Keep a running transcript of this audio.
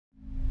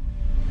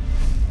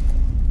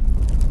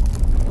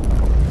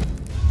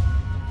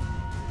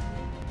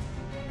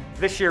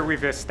This year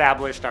we've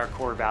established our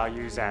core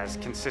values as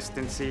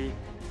consistency,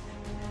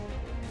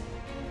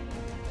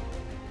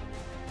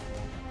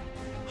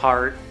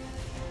 heart,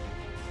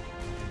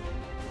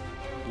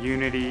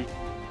 unity,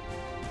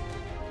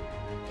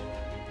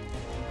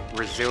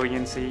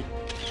 resiliency,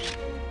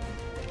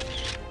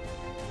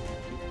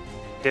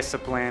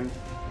 discipline,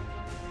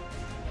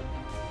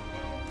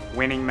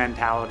 winning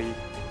mentality,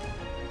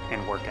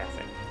 and work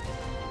ethic.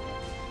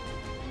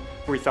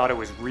 We thought it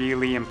was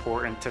really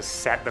important to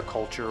set the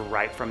culture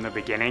right from the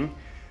beginning.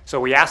 So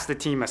we asked the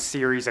team a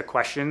series of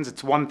questions.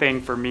 It's one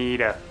thing for me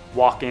to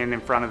walk in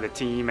front of the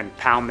team and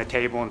pound the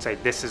table and say,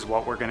 this is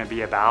what we're going to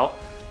be about.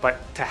 But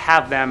to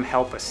have them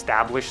help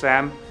establish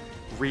them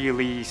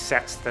really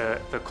sets the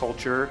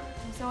culture.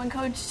 So when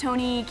Coach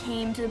Tony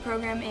came to the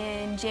program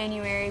in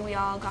January, we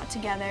all got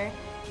together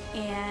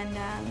and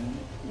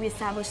we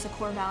established the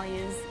core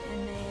values,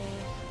 and they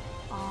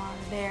are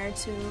there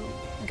to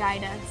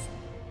guide us,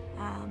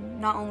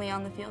 not only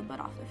on the field but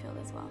off the field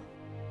as well.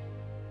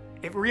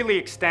 It really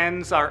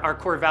extends, our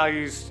core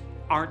values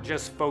aren't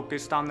just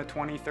focused on the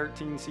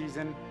 2013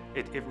 season,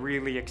 it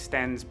really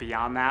extends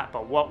beyond that,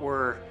 but what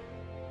we're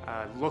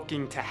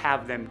looking to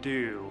have them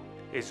do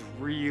is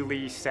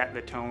really set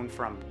the tone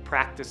from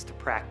practice to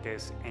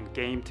practice and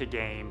game to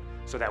game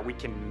so that we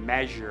can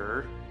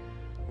measure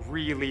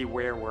really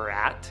where we're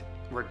at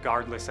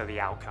regardless of the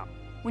outcome.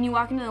 When you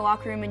walk into the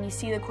locker room and you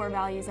see the core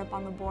values up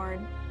on the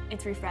board,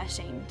 it's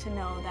refreshing to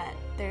know that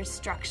there's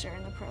structure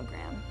in the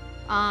program.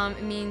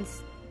 It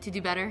means to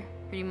do better,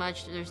 pretty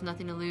much. There's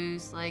nothing to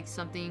lose, like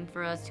something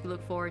for us to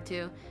look forward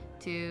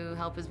to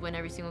help us win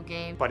every single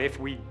game. But if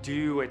we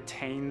do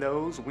attain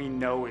those, we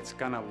know it's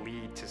gonna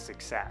lead to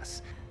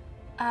success.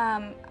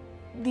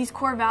 These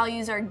core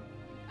values are,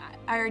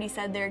 I already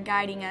said, they're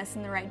guiding us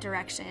in the right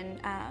direction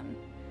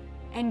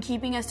and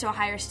keeping us to a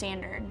higher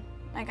standard.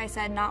 Like I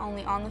said, not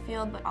only on the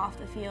field, but off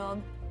the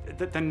field.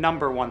 The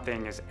number one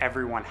thing is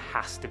everyone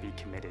has to be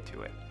committed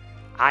to it.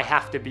 I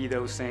have to be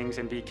those things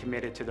and be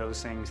committed to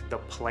those things. The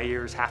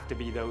players have to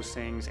be those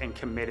things and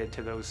committed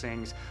to those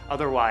things.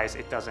 Otherwise,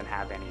 it doesn't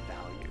have any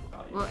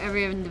value. Well,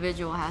 every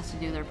individual has to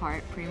do their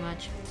part, pretty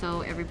much.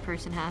 So every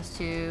person has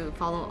to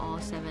follow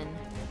all 7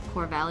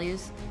 core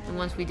values. And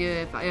once we do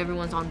it, if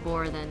everyone's on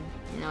board, then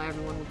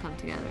everyone will come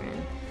together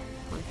and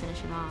really finish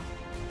it off.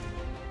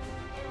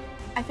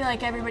 I feel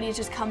like everybody's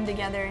just come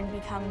together and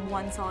become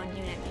one solid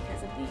unit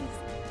because of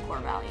these core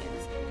values.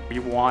 We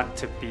want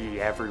to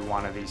be every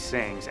one of these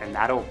things, and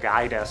that'll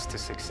guide us to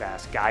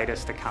success, guide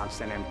us to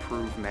constant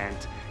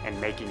improvement and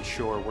making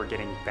sure we're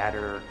getting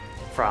better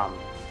from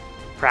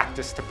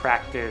practice to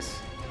practice,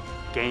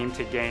 game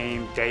to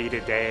game, day to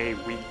day,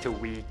 week to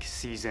week,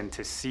 season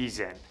to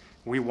season.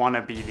 We want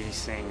to be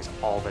these things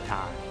all the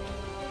time.